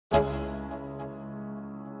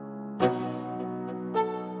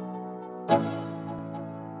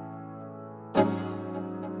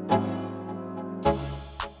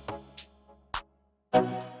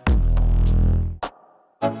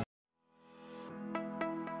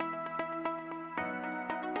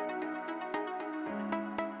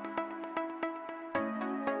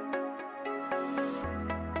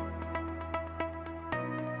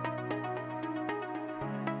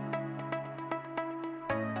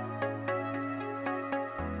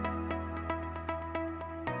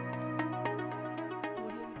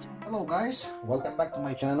Hello guys, welcome back to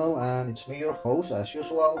my channel, and it's me, your host as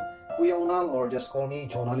usual, Kuya Onal, or just call me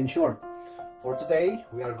Onal in short. For today,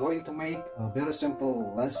 we are going to make a very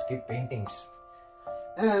simple landscape paintings.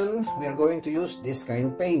 And we are going to use this kind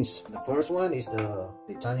of paints. The first one is the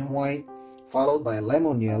titanium white, followed by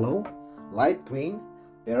lemon yellow, light green,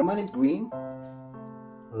 permanent green,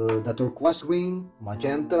 the turquoise green,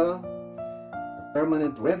 magenta, the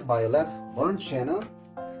permanent red violet, burnt sienna,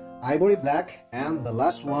 ivory black, and the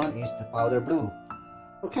last one is the powder blue.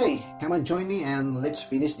 Okay, come on, join me and let's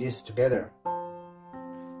finish this together.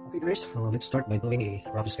 Okay guys, let's start by doing a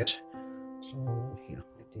rough sketch. So here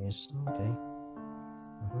it is. Okay.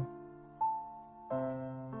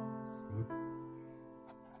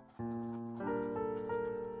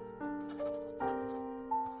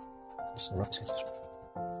 It's a rough sketch.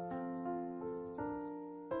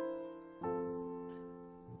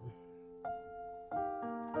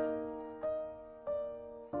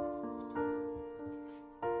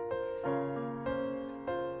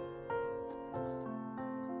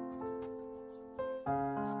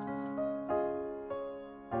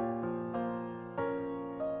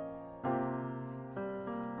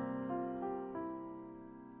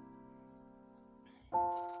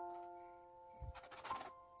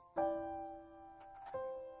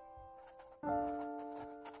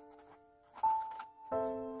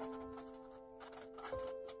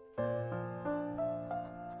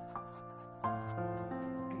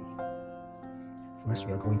 First,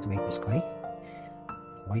 we are going to make the sky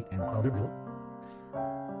white and powder blue,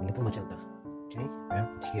 a little magenta. Okay, and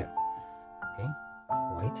put here. Okay,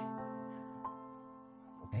 white.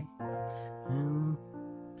 Okay, and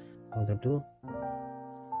powder blue.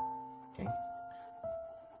 Okay,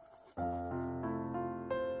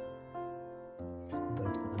 I'm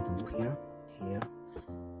going to put a little blue here, here,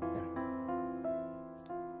 there.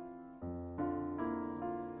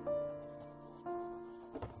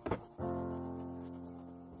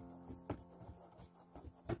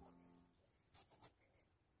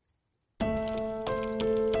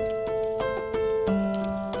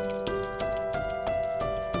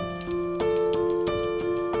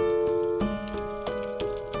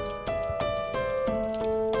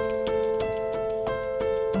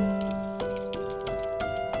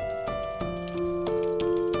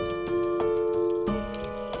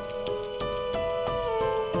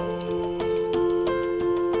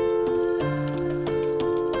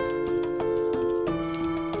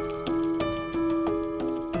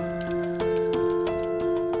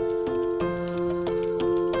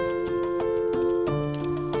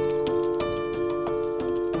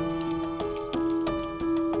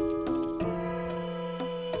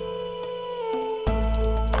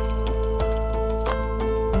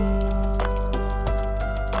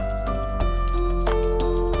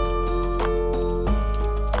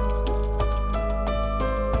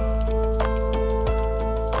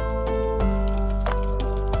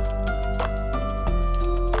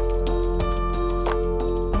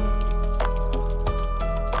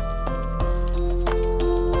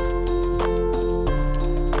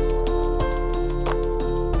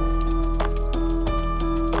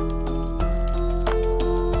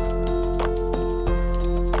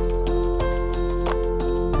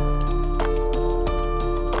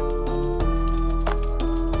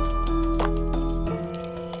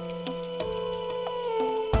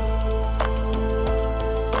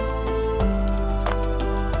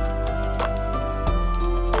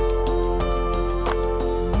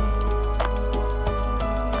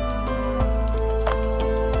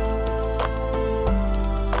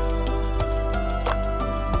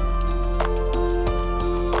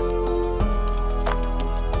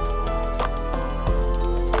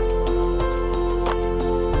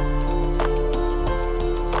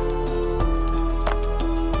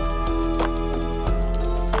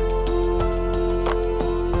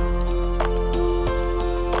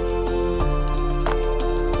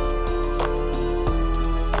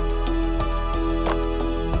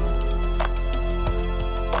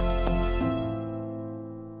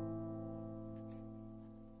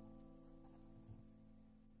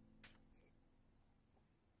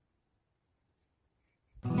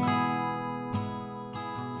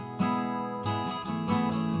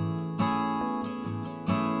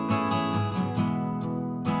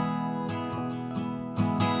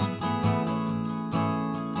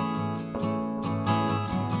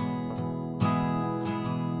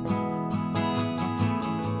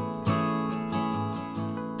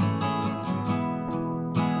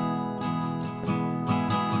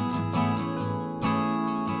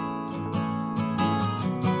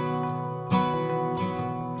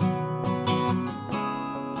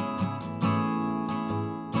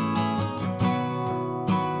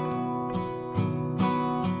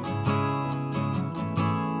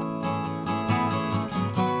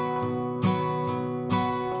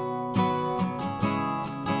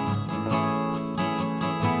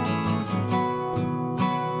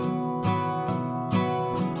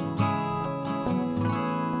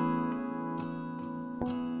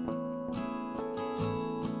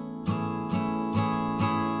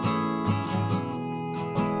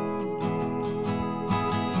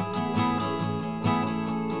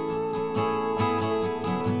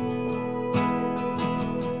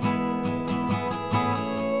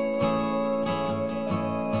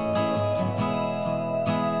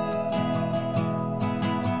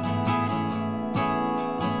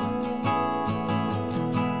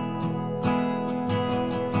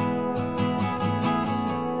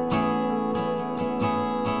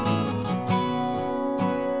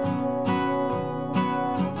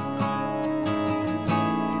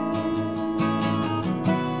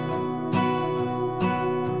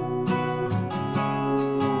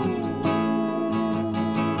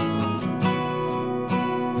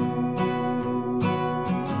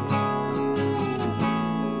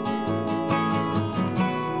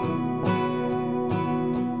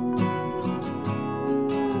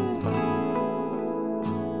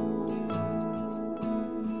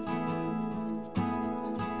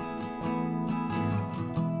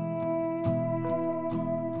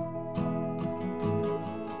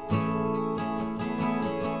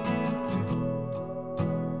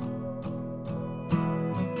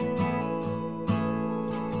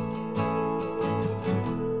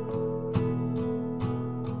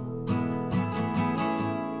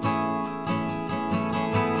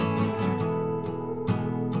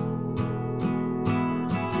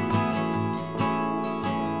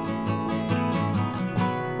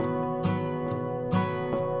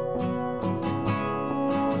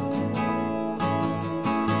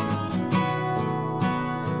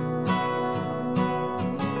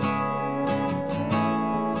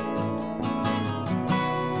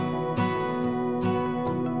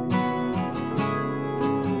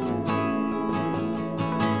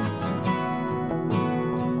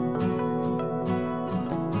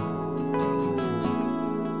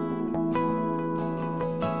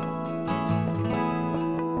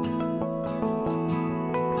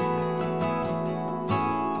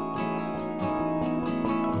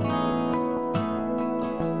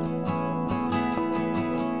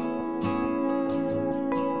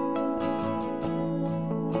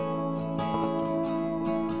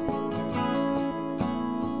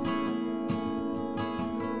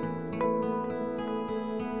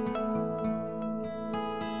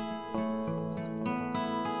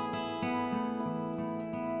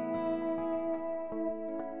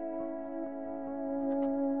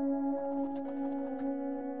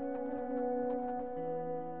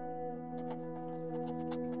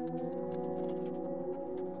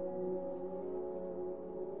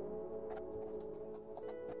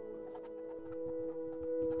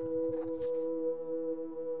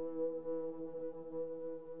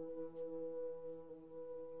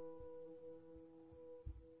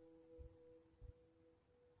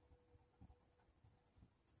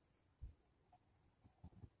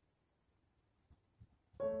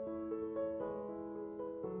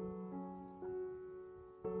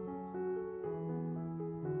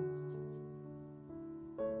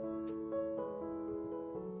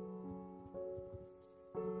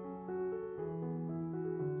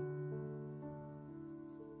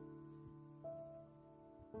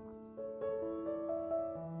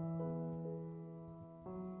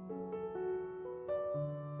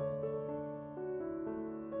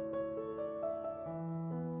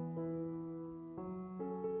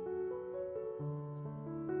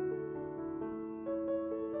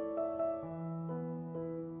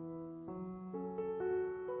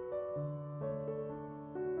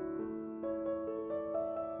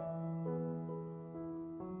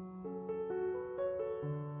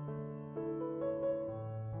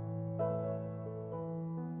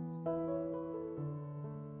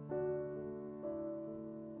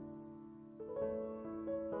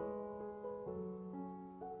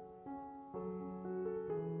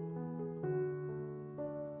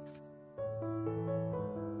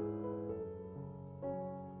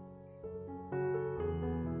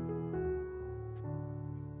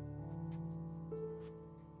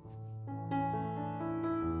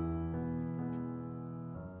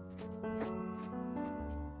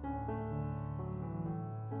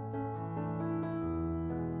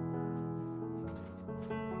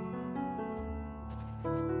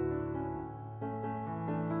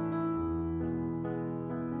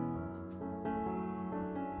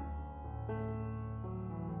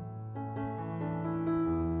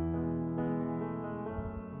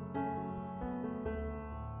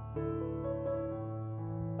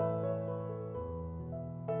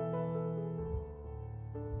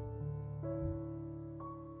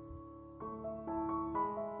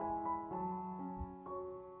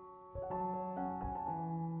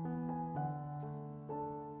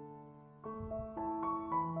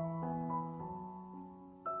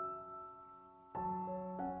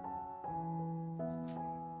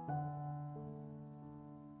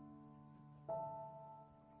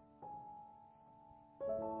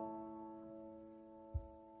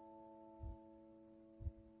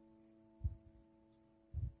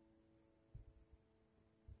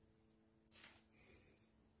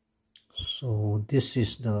 So this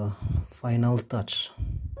is the final touch.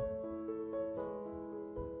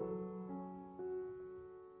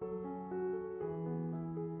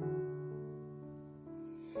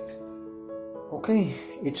 Okay,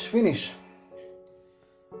 it's finished.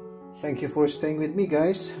 Thank you for staying with me,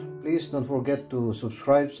 guys. Please don't forget to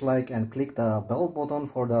subscribe, like, and click the bell button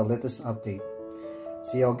for the latest update.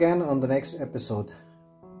 See you again on the next episode.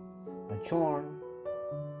 Adjourn.